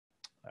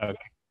Okay.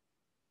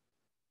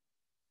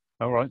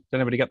 All right. Did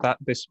anybody get that?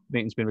 This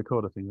meeting's been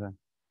recorded, I think, there.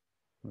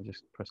 I'll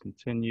just press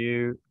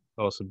continue.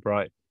 Awesome,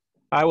 right.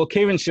 Well,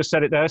 Kieran's just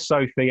said it there,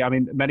 Sophie. I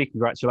mean, many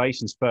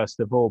congratulations, first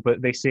of all,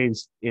 but this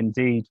is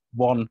indeed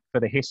one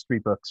for the history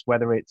books,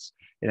 whether it's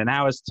in an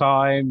hour's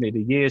time, in a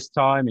year's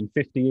time, in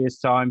 50 years'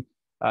 time.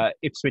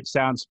 Ipswich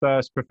Town's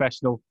first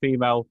professional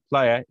female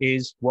player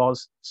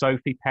was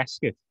Sophie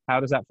Peskett. How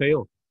does that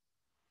feel?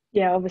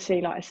 Yeah,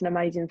 obviously, like, it's an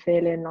amazing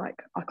feeling.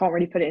 Like, I can't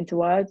really put it into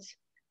words.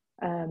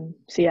 So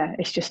yeah,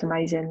 it's just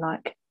amazing.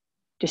 Like,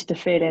 just the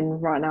feeling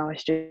right now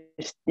is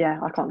just, yeah,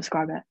 I can't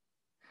describe it.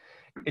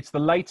 It's the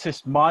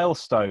latest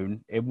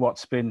milestone in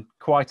what's been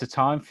quite a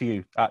time for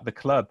you at the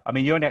club. I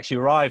mean, you only actually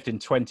arrived in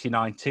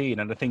 2019,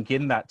 and I think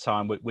in that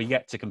time we're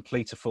yet to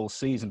complete a full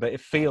season, but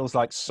it feels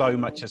like so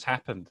much has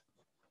happened.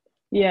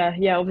 Yeah,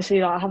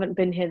 obviously, like, I haven't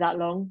been here that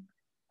long.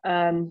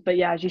 But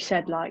yeah, as you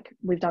said, like,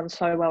 we've done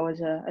so well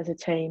as a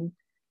team.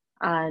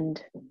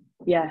 And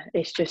yeah,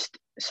 it's just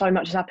so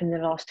much has happened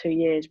in the last 2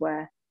 years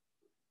where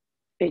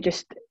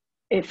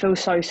it feels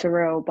so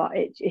surreal, but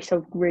it's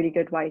a really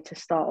good way to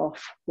start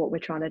off what we're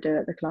trying to do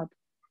at the club.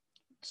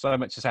 So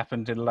much has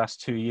happened in the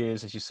last 2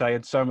 years, as you say,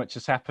 and so much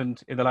has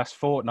happened in the last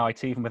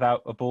fortnight, even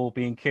without a ball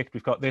being kicked.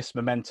 We've got this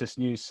momentous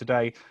news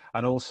today,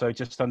 and also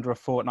just under a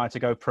fortnight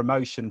ago,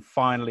 promotion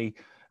finally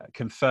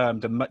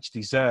confirmed and much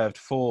deserved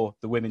for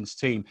the women's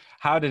team.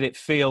 How did it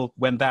feel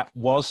when that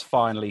was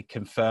finally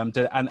confirmed,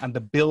 and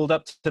the build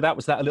up to that?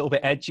 Was that a little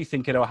bit edgy,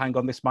 thinking, oh, hang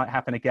on, this might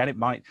happen again, it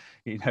might,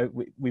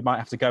 we might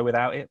have to go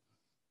without it?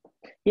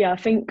 Yeah, I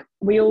think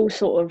we all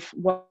sort of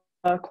were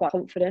quite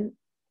confident,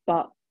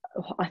 but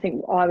I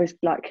think I was,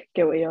 like,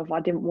 guilty of, I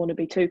didn't want to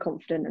be too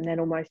confident and then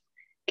almost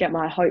get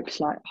my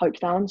hopes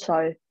down.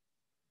 So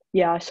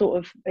yeah,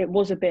 it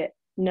was a bit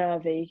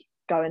nervy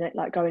going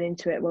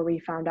into it where we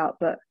found out,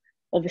 but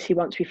obviously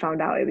once we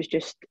found out,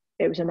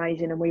 it was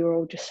amazing, and we were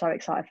all just so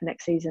excited for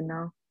next season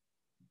now.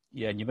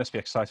 Yeah, and you must be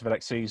excited for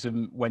next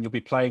season when you'll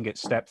be playing at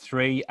Step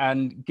 3.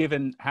 And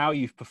given how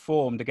you've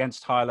performed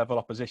against higher level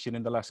opposition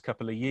in the last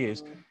couple of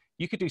years,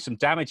 you could do some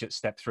damage at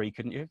Step 3,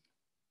 couldn't you?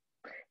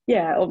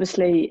 Yeah,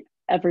 obviously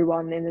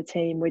everyone in the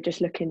team, we're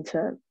just looking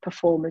to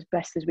perform as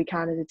best as we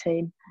can as a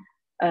team.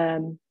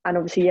 And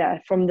obviously, yeah,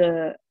 from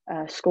the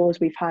scores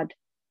we've had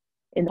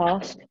in the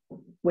past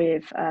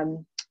with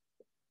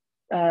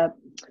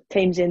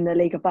teams in the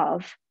league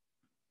above,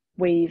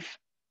 we've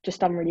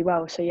just done really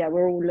well. So yeah,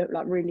 we're all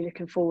really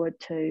looking forward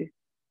to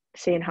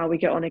seeing how we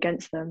get on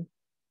against them.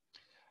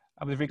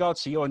 And with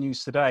regards to your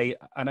news today,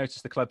 I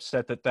noticed the club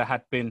said that there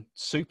had been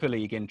Super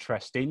League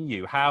interest in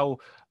you. How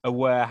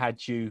aware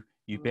had you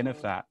been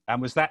of that?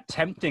 And was that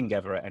tempting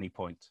ever at any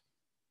point?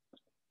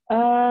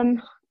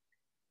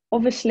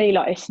 Obviously,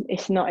 like,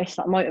 it's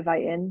like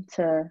motivating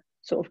to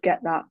sort of get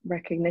that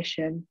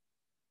recognition,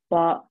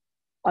 but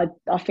I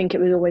think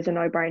it was always a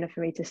no-brainer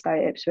for me to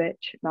stay at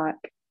Ipswich. Like,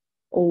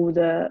 all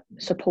the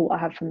support I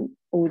have from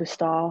all the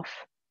staff,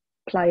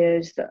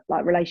 players, that,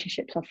 like,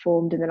 relationships I've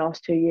formed in the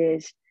last 2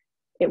 years,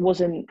 it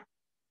wasn't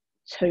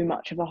too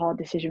much of a hard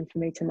decision for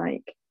me to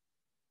make.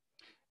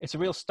 It's a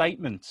real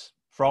statement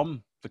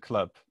from the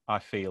club, I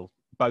feel,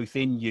 both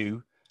in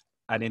you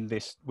and in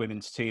this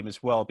women's team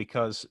as well,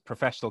 because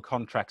professional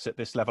contracts at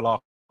this level are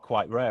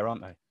quite rare,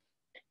 aren't they?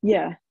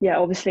 Yeah.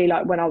 Obviously,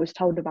 like, when I was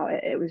told about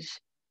it,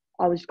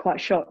 I was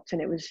quite shocked,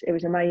 and it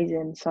was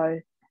amazing. So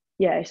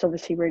yeah, it's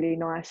obviously really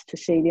nice to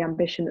see the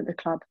ambition at the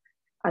club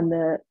and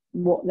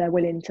what they're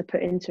willing to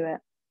put into it.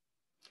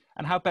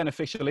 And how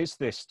beneficial is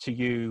this to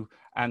you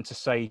and to,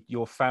 say,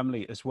 your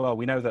family as well?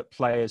 We know that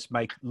players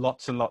make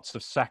lots and lots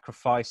of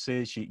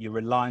sacrifices. You're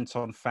reliant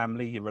on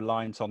family, you're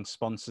reliant on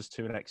sponsors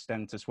to an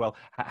extent as well.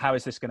 How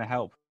is this going to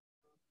help?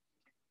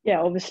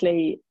 Yeah,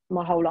 obviously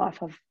my whole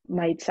life I've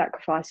made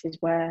sacrifices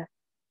where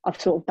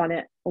I've sort of done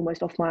it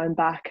almost off my own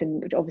back,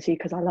 and obviously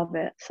because I love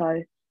it.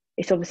 So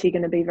it's obviously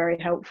going to be very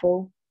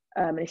helpful.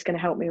 It's going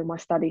to help me with my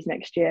studies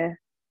next year,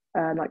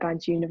 like going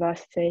to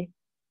university.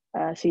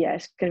 So yeah,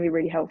 it's going to be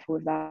really helpful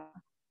with that.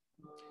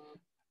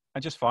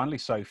 And just finally,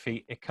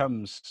 Sophie, it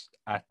comes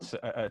at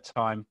a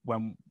time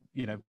when,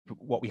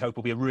 what we hope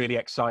will be a really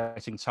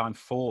exciting time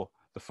for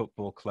the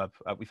football club.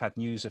 We've had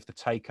news of the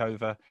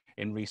takeover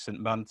in recent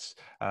months.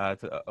 A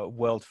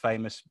world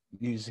famous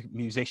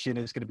musician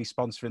is going to be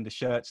sponsoring the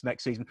shirts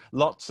next season.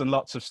 Lots and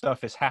lots of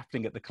stuff is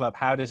happening at the club.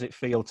 How does it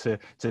feel to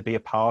be a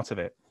part of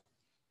it?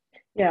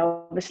 Yeah,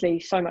 obviously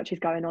so much is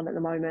going on at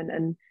the moment,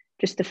 and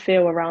just the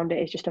feel around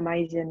it is just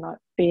amazing. Like,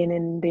 being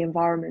in the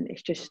environment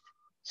is just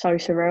so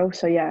surreal.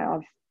 So yeah,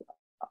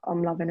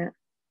 I'm loving it.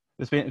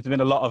 There's been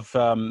a lot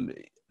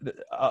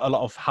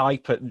of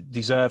hype,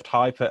 deserved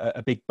hype,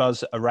 a big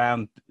buzz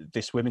around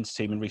this women's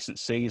team in recent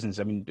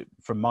seasons. I mean,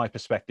 from my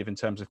perspective, in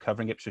terms of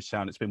covering Ipswich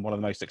Town, it's been one of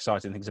the most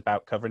exciting things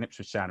about covering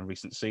Ipswich Town in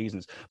recent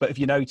seasons. But have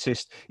you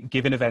noticed,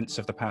 given events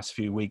of the past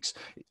few weeks,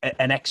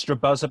 an extra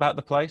buzz about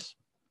the place?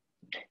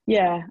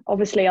 Yeah,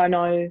 obviously I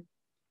know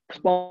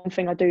one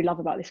thing I do love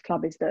about this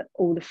club is that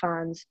all the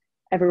fans,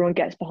 everyone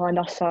gets behind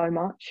us so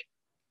much.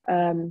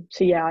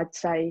 So yeah, I'd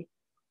say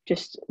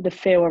just the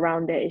feel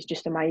around it is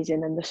just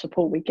amazing, and the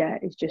support we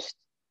get is just,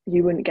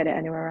 you wouldn't get it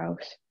anywhere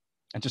else.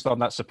 And just on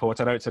that support,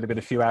 I know it's only been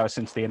a few hours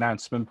since the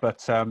announcement,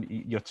 but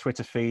your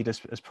Twitter feed has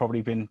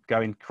probably been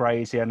going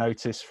crazy. I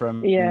noticed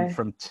from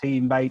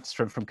teammates,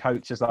 from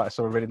coaches. Like I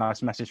saw a really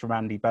nice message from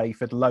Andy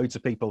Bayford. Loads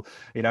of people,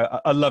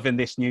 are loving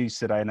this news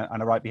today and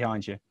are right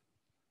behind you.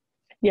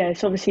 Yeah,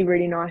 it's obviously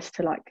really nice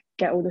to like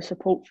get all the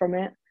support from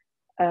it,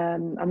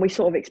 and we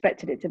sort of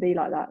expected it to be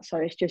like that. So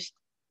it's just,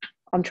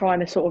 I'm trying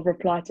to sort of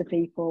reply to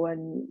people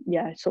and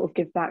sort of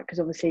give back,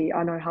 because obviously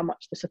I know how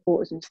much the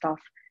supporters and stuff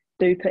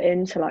do put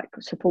in to like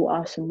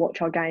support us and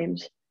watch our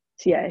games.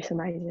 So yeah, it's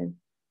amazing.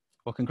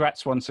 Well,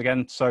 congrats once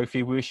again,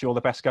 Sophie. We wish you all the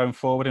best going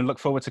forward and look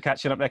forward to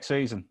catching up next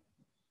season.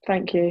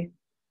 Thank you.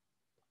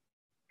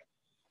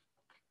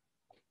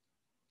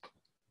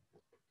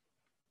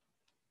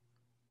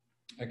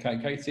 Okay,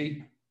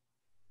 Katie.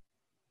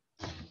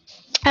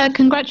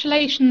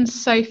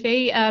 Congratulations,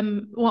 Sophie.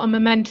 What a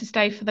momentous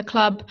day for the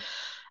club.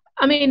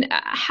 I mean,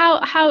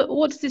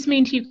 what does this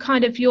mean to you,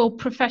 kind of your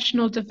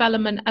professional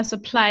development as a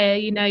player?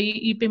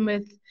 You've been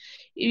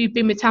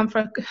with Town for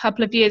a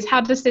couple of years. How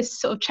does this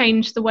sort of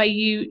change the way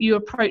you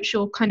approach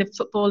your kind of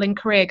footballing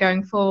career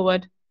going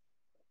forward?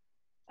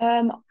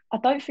 I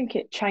don't think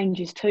it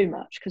changes too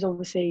much, because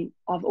obviously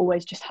I've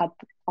always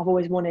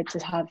wanted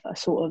to have a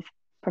sort of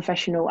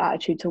professional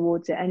attitude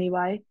towards it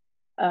anyway.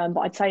 But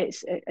I'd say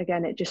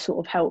it just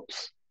sort of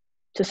helps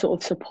to sort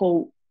of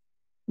support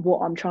what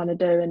I'm trying to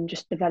do and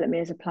just develop me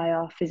as a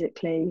player,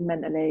 physically,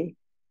 mentally,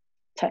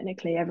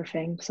 technically,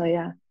 everything. So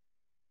yeah.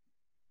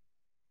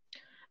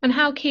 And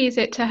how key is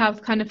it to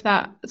have kind of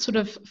that sort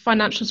of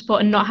financial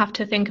support and not have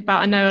to think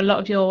about, I know a lot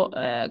of your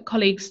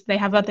colleagues, they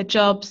have other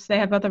jobs, they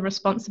have other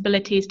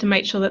responsibilities, to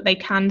make sure that they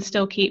can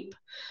still keep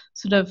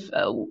sort of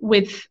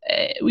with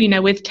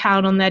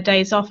Town on their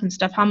days off and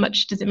stuff. How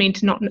much does it mean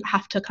to not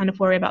have to kind of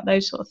worry about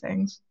those sort of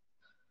things?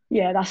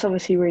 Yeah, that's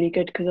obviously really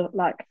good, because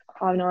like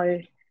I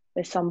know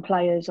there's some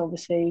players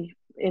obviously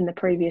in the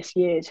previous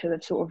years who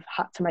have sort of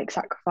had to make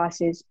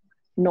sacrifices,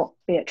 not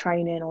be at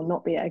training or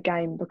not be at a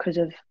game because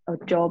of a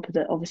job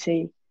that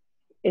obviously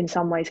in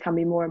some ways can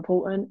be more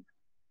important.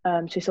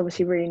 So it's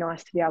obviously really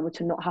nice to be able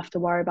to not have to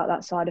worry about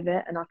that side of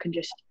it, and I can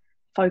just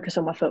focus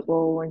on my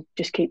football and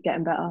just keep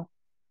getting better.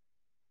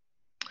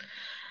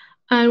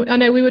 I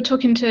know we were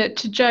talking to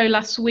Joe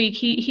last week.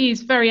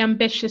 He's very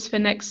ambitious for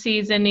next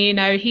season.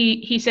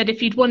 He said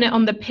if you'd won it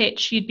on the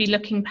pitch, you'd be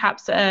looking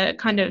perhaps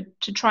kind of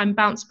to try and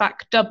bounce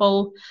back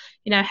double,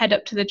 head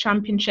up to the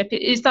Championship.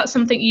 Is that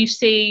something you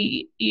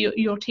see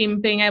your team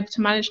being able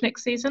to manage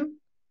next season?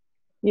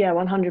 Yeah,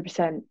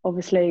 100%.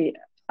 Obviously,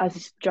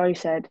 as Joe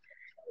said,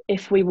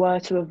 if we were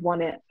to have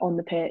won it on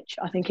the pitch,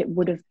 I think it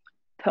would have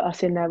put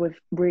us in there with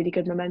really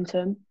good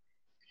momentum.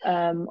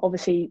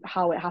 Obviously,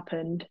 how it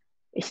happened,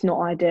 it's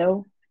not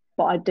ideal,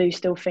 but I do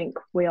still think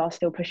we are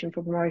still pushing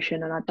for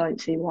promotion, and I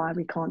don't see why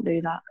we can't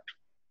do that.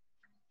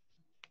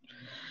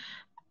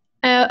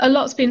 A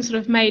lot's been sort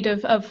of made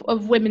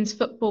of women's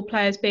football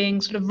players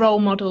being sort of role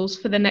models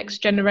for the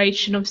next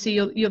generation. Obviously,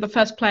 you're the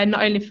first player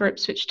not only for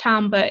Ipswich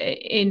Town but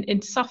in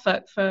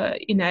Suffolk for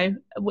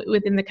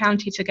within the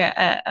county to get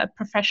a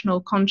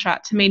professional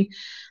contract. I mean,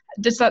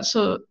 does that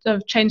sort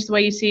of change the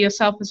way you see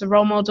yourself as a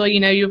role model?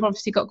 You've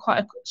obviously got quite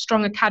a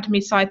strong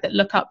academy side that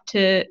look up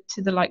to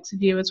the likes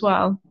of you as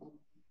well.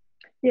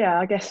 Yeah,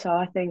 I guess so.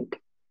 I think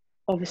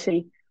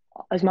obviously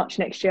as much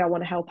next year I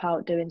want to help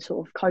out doing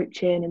sort of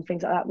coaching and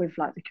things like that with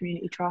like the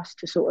community trust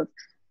to sort of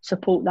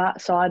support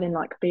that side and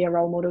like be a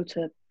role model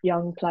to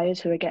young players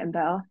who are getting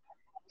better.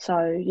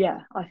 So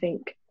yeah, I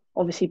think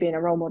obviously being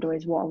a role model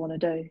is what I want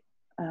to do.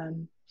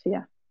 So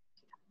yeah.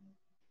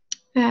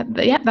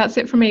 But yeah, that's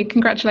it from me.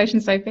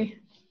 Congratulations, Sophie.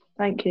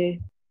 Thank you.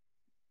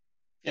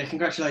 Yeah,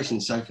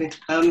 congratulations, Sophie.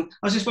 I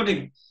was just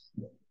wondering,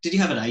 did you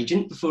have an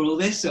agent before all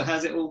this, or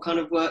has it all kind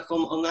of worked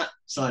on that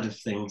side of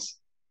things?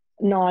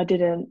 No, I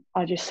didn't.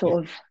 I just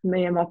sort of,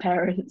 me and my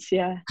parents,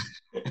 yeah.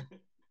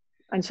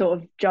 And sort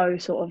of Joe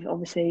sort of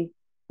obviously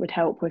would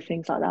help with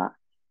things like that.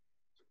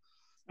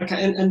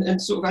 Okay,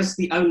 and sort of as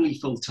the only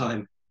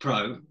full-time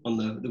pro on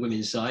the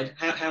women's side,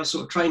 how's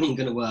sort of training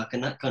going to work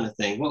and that kind of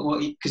thing? What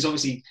because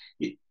obviously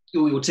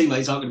all your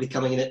teammates aren't going to be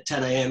coming in at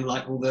 10 a.m.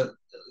 like all the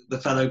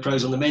fellow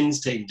pros on the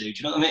men's team do. Do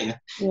you know what I mean?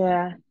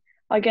 Yeah,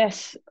 I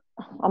guess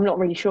I'm not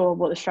really sure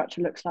what the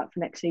structure looks like for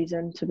next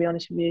season, to be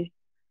honest with you.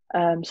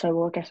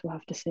 So I guess we'll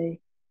have to see.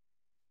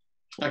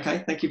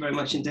 Okay, thank you very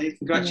much indeed.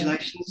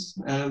 Congratulations.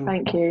 Yeah.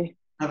 Thank you.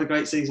 Have a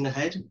great season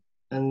ahead.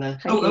 And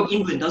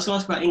England. I was going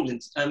to ask about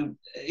England. Are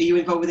you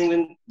involved with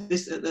England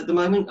at the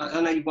moment?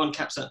 I know you've won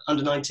caps at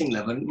under 19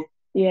 level, haven't you?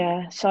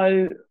 Yeah.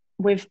 So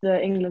with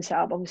the England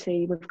setup,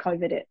 obviously with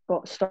COVID, it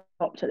got stopped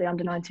at the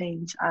under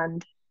 19s,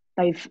 and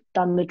they've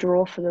done the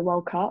draw for the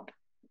World Cup,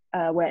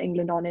 where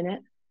England aren't in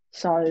it.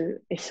 So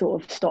it's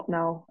sort of stopped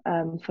now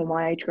for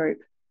my age group.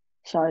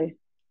 So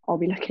I'll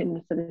be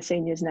looking for the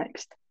seniors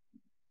next.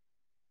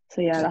 So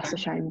yeah, that's a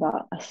shame,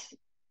 but that's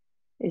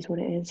is what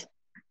it is.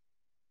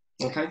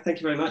 Okay, thank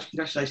you very much.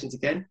 Congratulations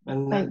again.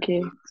 And thank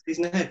you.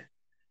 Season ahead.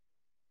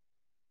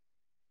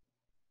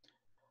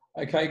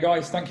 Okay,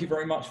 guys, thank you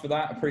very much for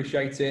that.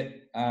 Appreciate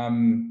it.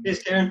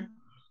 Cheers, Kieran.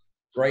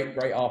 Great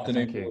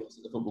afternoon Thank you.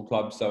 at the football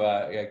club. So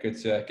yeah, good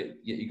to get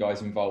you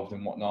guys involved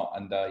and whatnot.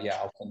 And yeah,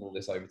 I'll send all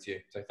this over to you.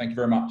 So thank you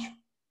very much.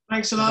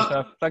 Thanks a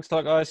lot. Thanks a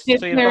lot, guys. Yes,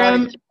 See you.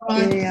 Kieran.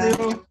 Bye. Bye. Yeah.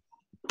 See you all.